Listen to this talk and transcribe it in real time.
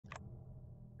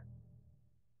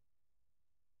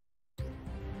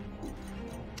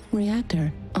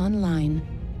Reactor online.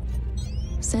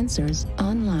 Sensors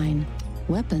online.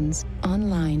 Weapons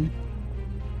online.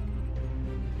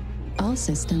 All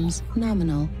systems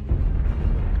nominal.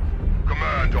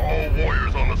 Command to all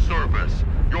warriors on the surface.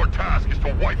 Your task is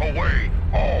to wipe away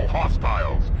all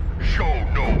hostiles. Show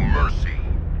no mercy.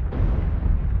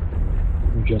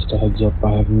 Just a heads up,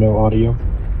 I have no audio.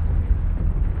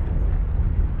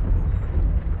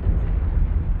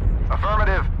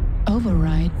 Affirmative.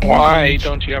 Override. Why engage.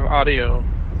 don't you have audio?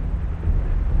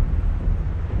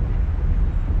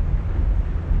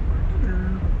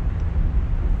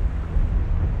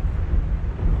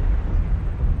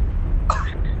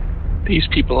 These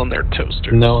people and their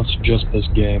toasters. No, it's just this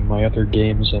game. My other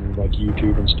games and like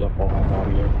YouTube and stuff all have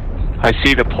audio. I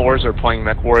see the pores are playing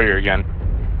Mechwarrior again.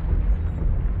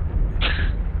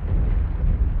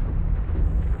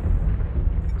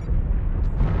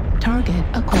 Target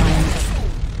acquired.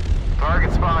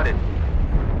 Target spotted.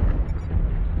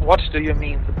 What do you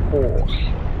mean the pores?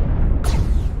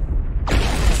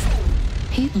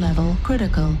 Heat level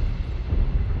critical.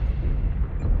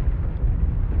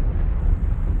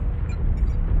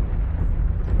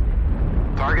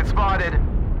 Target spotted.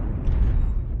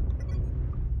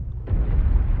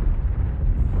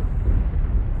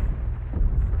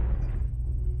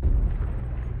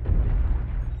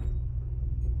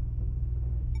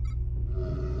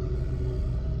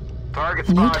 Target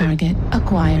New spotted. target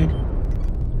acquired.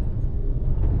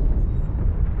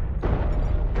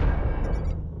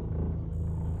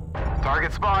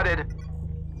 Target spotted.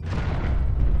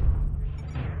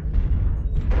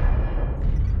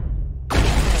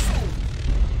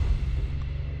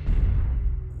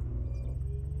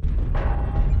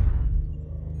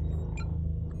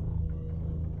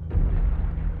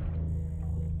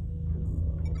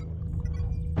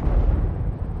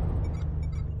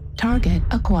 Target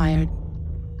acquired.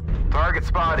 Target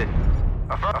spotted.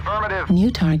 Affirmative. New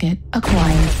target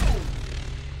acquired.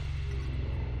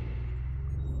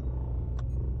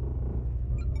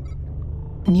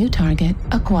 New target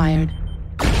acquired.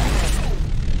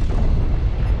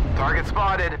 Target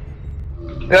spotted.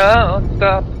 Don't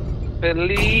stop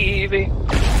believing.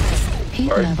 Heat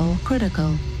level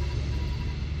critical.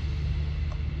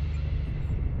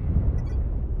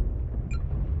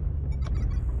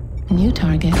 New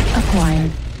target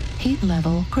acquired. Heat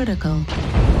level critical.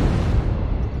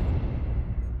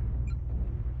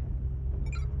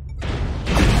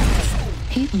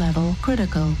 Heat level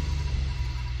critical.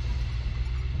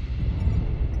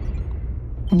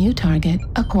 New target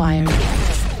acquired.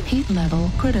 Heat level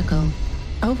critical.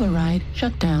 Override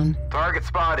shutdown. Target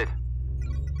spotted.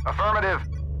 Affirmative.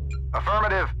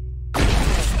 Affirmative.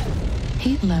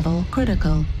 Heat level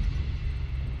critical.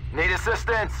 Need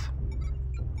assistance.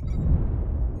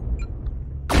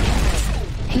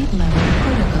 Heat level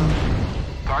critical.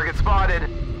 Target spotted.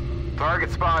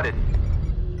 Target spotted.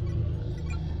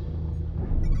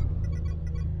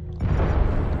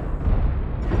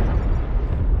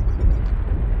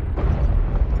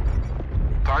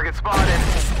 Target spotted.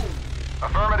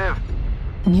 Affirmative.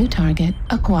 New target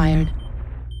acquired.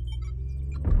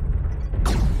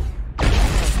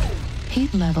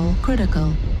 Heat level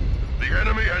critical. The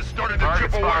enemy has started to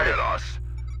Target chip away spotted. at us.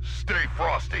 Stay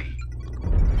frosty.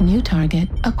 New target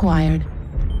acquired.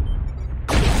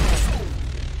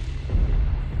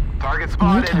 Target New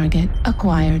spotted. target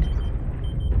acquired.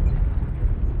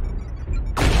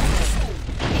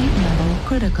 Heat level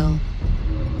critical.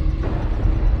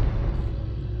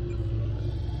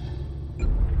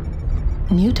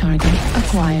 New target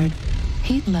acquired.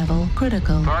 Heat level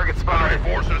critical. Target spotted.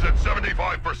 Enemy forces at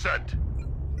 75%.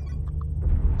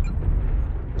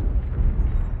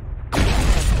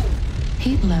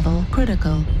 Heat level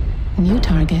critical. New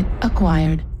target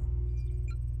acquired.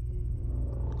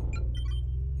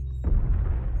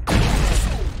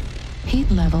 Heat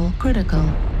level critical.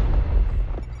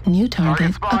 New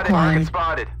target Target acquired.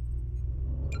 spotted.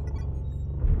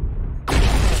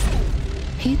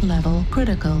 Heat level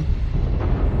critical.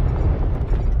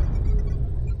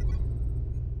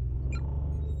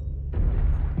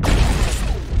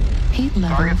 Heat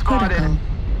level Target spotted. critical.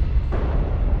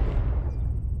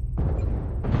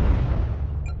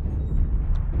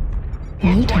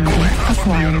 New Looks like only target half of the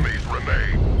acquired. enemies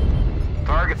remain.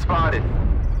 Target spotted.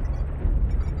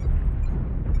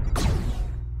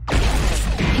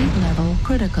 Heat level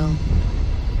critical.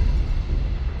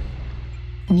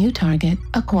 New target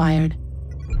acquired.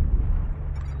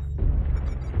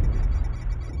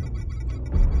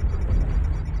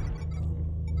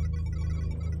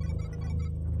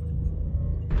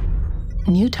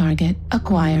 New target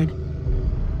acquired.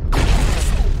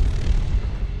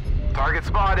 Target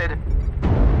spotted.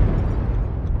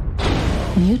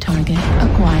 New target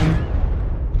acquired.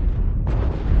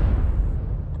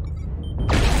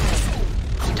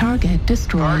 Target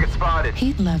destroyed. Target spotted.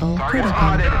 Heat level Target critical.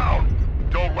 spotted. Down!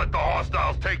 Don't let the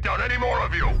hostiles take down any more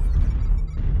of you!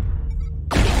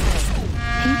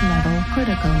 Heat level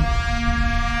critical.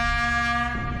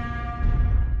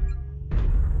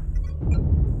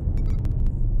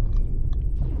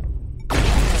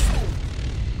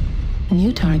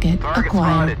 New target Target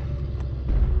acquired. spotted.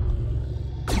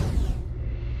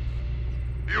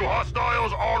 You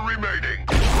hostiles are remaining!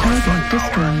 Target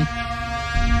destroyed.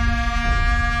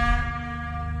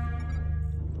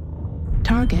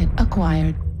 Target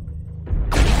acquired.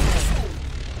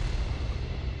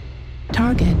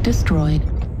 Target destroyed.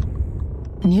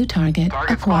 New target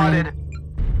Target acquired. spotted.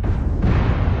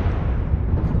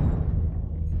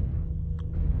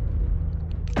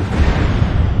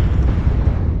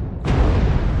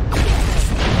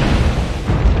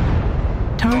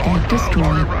 Target Hostiles are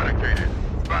destroyed. eradicated.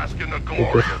 Bask in the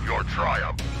glory of your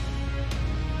triumph.